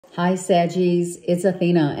Hi, Saggies. It's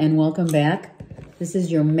Athena, and welcome back. This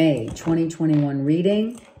is your May 2021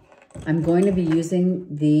 reading. I'm going to be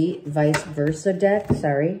using the vice versa deck.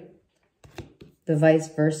 The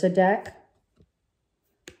vice versa deck.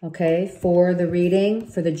 Okay, for the reading,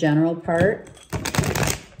 for the general part.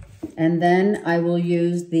 And then I will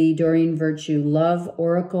use the Doreen Virtue Love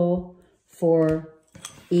Oracle for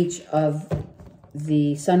each of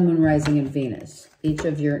the Sun, Moon, Rising, and Venus. Each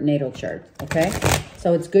of your natal chart, okay?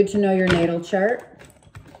 So it's good to know your natal chart.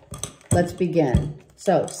 Let's begin.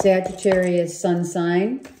 So Sagittarius sun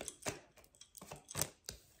sign,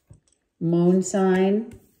 moon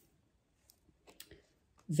sign,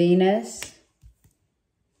 Venus,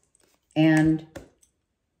 and,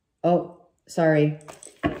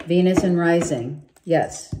 Venus and rising.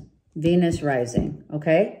 Yes, Venus rising,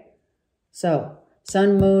 okay? So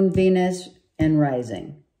sun, moon, Venus, and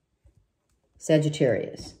rising.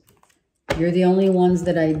 Sagittarius. You're the only ones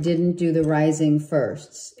that I didn't do the rising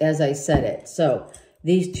first, as I said it. So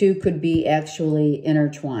these two could be actually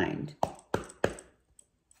intertwined.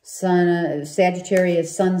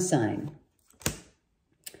 Sagittarius sun sign,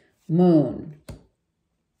 moon,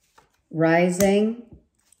 rising,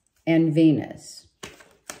 and Venus.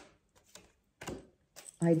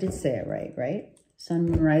 I did say it right? Sun,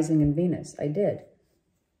 moon, rising, and Venus. I did.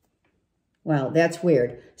 Wow, that's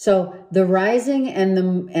weird. So the rising and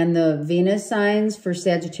the Venus signs for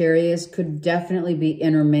Sagittarius could definitely be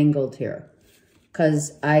intermingled here,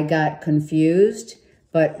 because I got confused,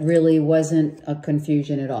 but really wasn't a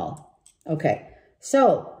confusion at all. Okay,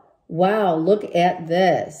 so wow, look at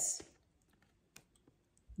this.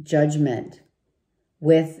 Judgment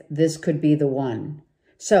with this could be the one.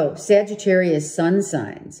 So Sagittarius sun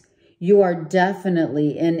signs, you are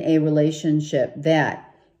definitely in a relationship that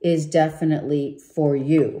is definitely for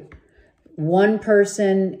you. One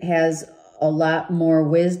person has a lot more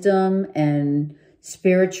wisdom and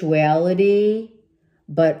spirituality,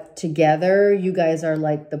 but together you guys are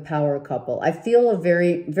like the power couple. I feel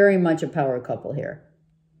very much a power couple here.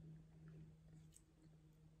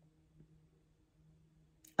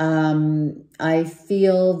 I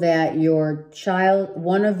feel that your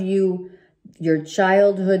childhood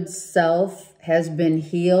self has been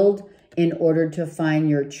healed in order to find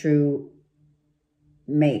your true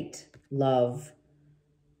mate, love.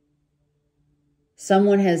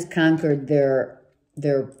 Someone has conquered their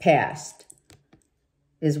past,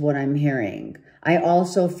 is what I'm hearing. I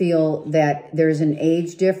also feel that there's an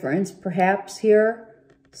age difference, perhaps here,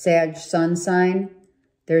 Sag sun sign.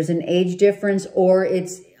 There's an age difference, or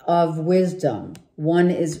it's of wisdom.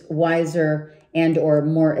 One is wiser and or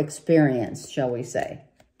more experienced, shall we say.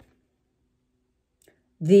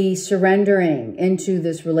 The surrendering into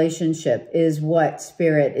this relationship is what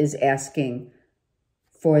Spirit is asking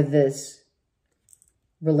for this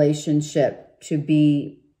relationship to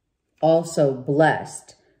be also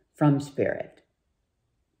blessed from Spirit.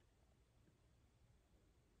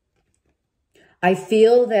 I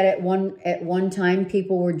feel that at one time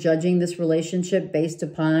people were judging this relationship based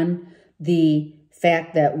upon the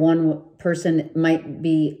fact that one person might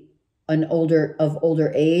be of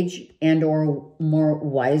older age and or more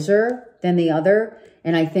wiser than the other.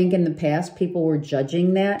 And I think in the past people were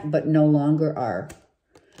judging that, but no longer are.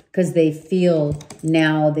 Because they feel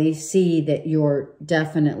now, they see that you're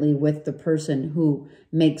definitely with the person who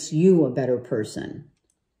makes you a better person.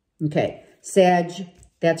 Okay, Sag,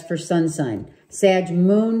 that's for sun sign. Sag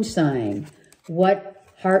moon sign. What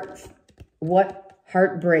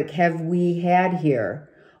heartbreak have we had here?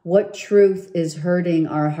 What truth is hurting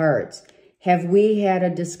our hearts? Have we had a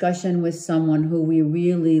discussion with someone who we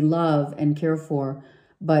really love and care for,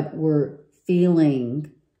 but we're feeling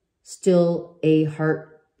still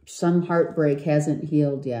some heartbreak hasn't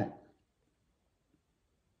healed yet?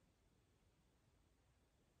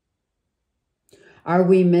 Are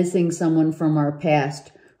we missing someone from our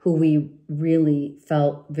past who we really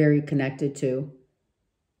felt very connected to?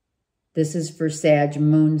 This is for Sag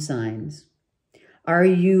moon signs. Are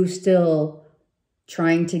you still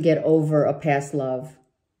trying to get over a past love?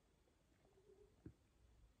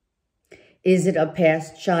 Is it a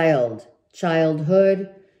past childhood,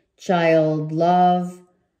 child love,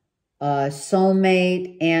 a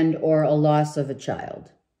soulmate, and or a loss of a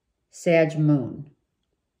child? Sag moon.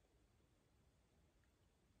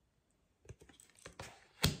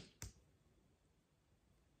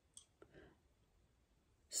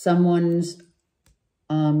 Someone's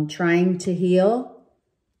trying to heal.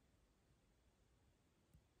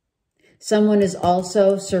 Someone is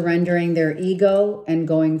also surrendering their ego and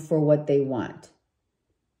going for what they want.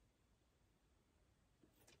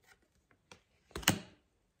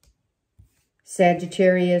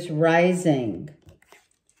 Sagittarius rising.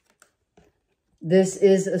 This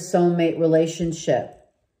is a soulmate relationship,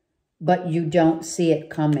 but you don't see it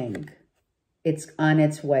coming. It's on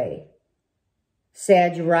its way.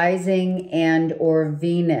 Sag rising and or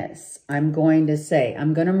Venus. I'm going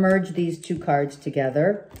to merge these two cards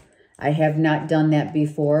together. I have not done that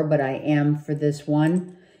before, but I am for this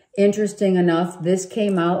one. Interesting enough, this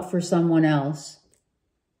came out for someone else.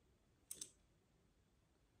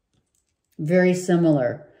 Very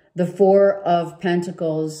similar. The Four of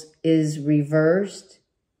Pentacles is reversed,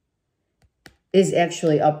 is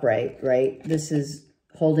actually upright, right? This is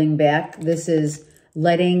holding back. This is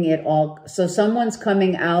letting it all. So someone's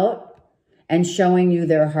coming out and showing you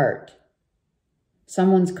their heart.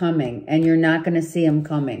 Someone's coming and you're not going to see them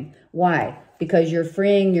coming. Why? Because you're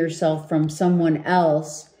freeing yourself from someone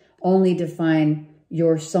else only to find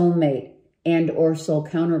your soulmate and or soul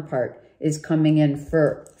counterpart is coming in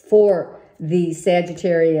for the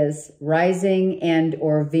Sagittarius rising and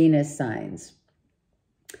or Venus signs.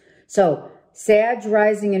 So Sag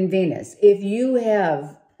rising and Venus. If you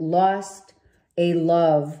have lost a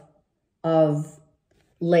love of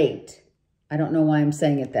late, I don't know why I'm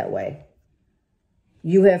saying it that way.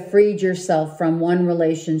 You have freed yourself from one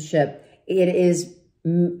relationship. It is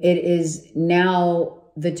now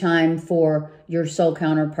the time for your soul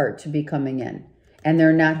counterpart to be coming in, and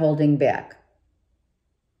they're not holding back.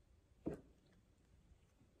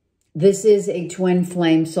 This is a twin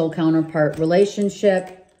flame soul counterpart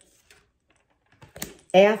relationship.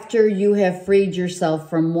 After you have freed yourself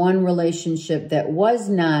from one relationship that was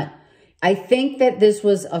not, I think that this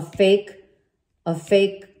was a fake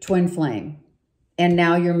twin flame. And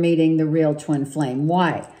now you're meeting the real twin flame.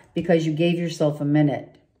 Why? Because you gave yourself a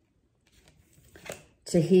minute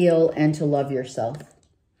to heal and to love yourself.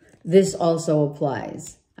 This also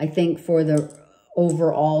applies. I think for the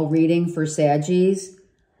overall reading for Saggies,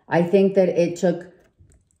 I think that it took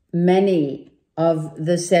many of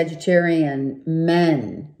the Sagittarian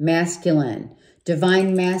men, masculine,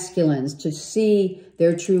 divine masculines, to see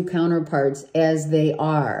their true counterparts as they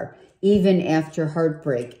are, even after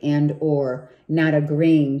heartbreak and or not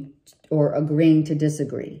agreeing or agreeing to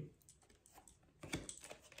disagree.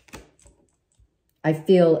 I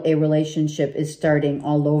feel a relationship is starting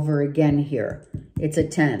all over again here. It's a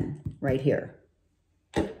 10 right here.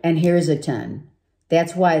 And here's a 10.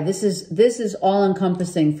 That's why this is all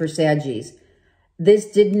encompassing for Saggies. This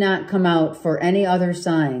did not come out for any other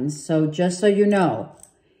signs. So just so you know,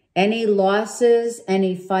 any losses,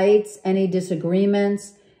 any fights, any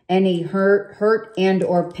disagreements, any hurt and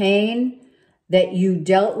or pain that you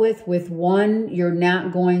dealt with one, you're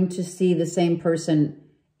not going to see the same person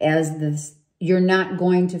as this. You're not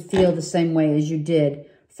going to feel the same way as you did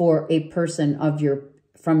for a person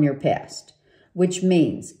from your past. Which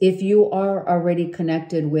means if you are already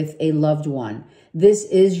connected with a loved one, this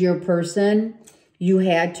is your person. You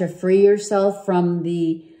had to free yourself from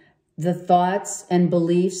the thoughts and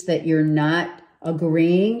beliefs that you're not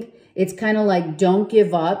agreeing. It's kind of like, don't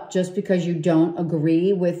give up just because you don't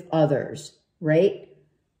agree with others, right?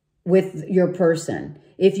 With your person.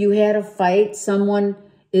 If you had a fight, someone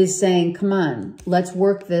is saying, come on, let's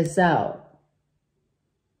work this out.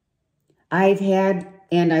 I've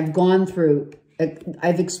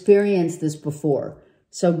experienced this before.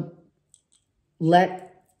 So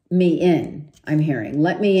let me in, I'm hearing.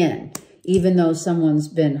 Let me in, even though someone's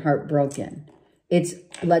been heartbroken. It's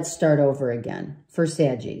let's start over again for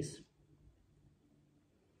Saggies.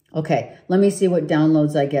 Okay, let me see what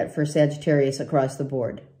downloads I get for Sagittarius across the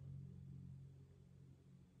board.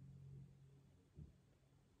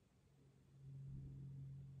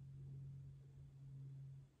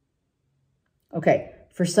 Okay,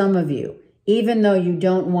 for some of you, even though you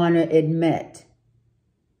don't want to admit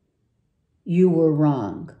you were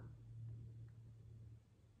wrong,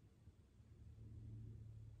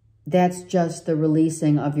 that's just the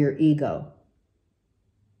releasing of your ego.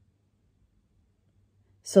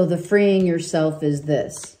 So the freeing yourself is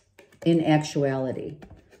this, in actuality.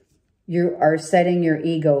 You are setting your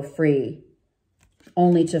ego free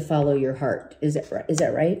only to follow your heart. Is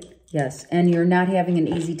that right? Yes. And you're not having an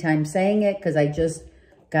easy time saying it because I just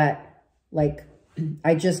got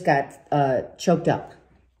choked up.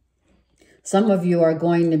 Some of you are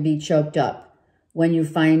going to be choked up when you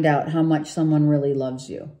find out how much someone really loves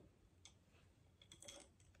you.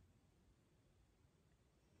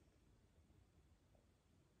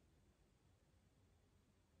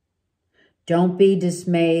 Don't be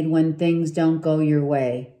dismayed when things don't go your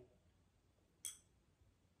way.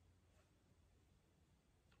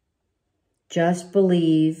 Just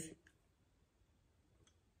believe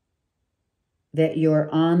that you're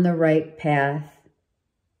on the right path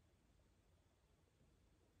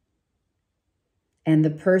and the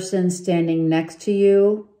person standing next to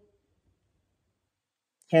you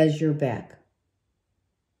has your back.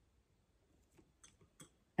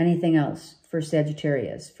 Anything else for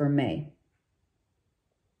Sagittarius for May?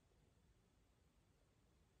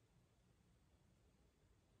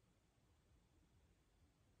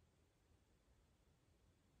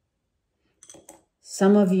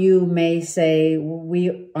 Some of you may say,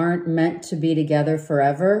 we aren't meant to be together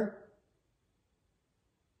forever,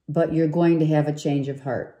 but you're going to have a change of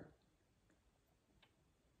heart.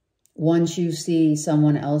 Once you see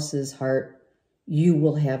someone else's heart, you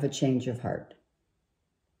will have a change of heart.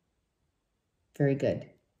 Very good.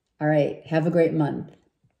 All right. Have a great month.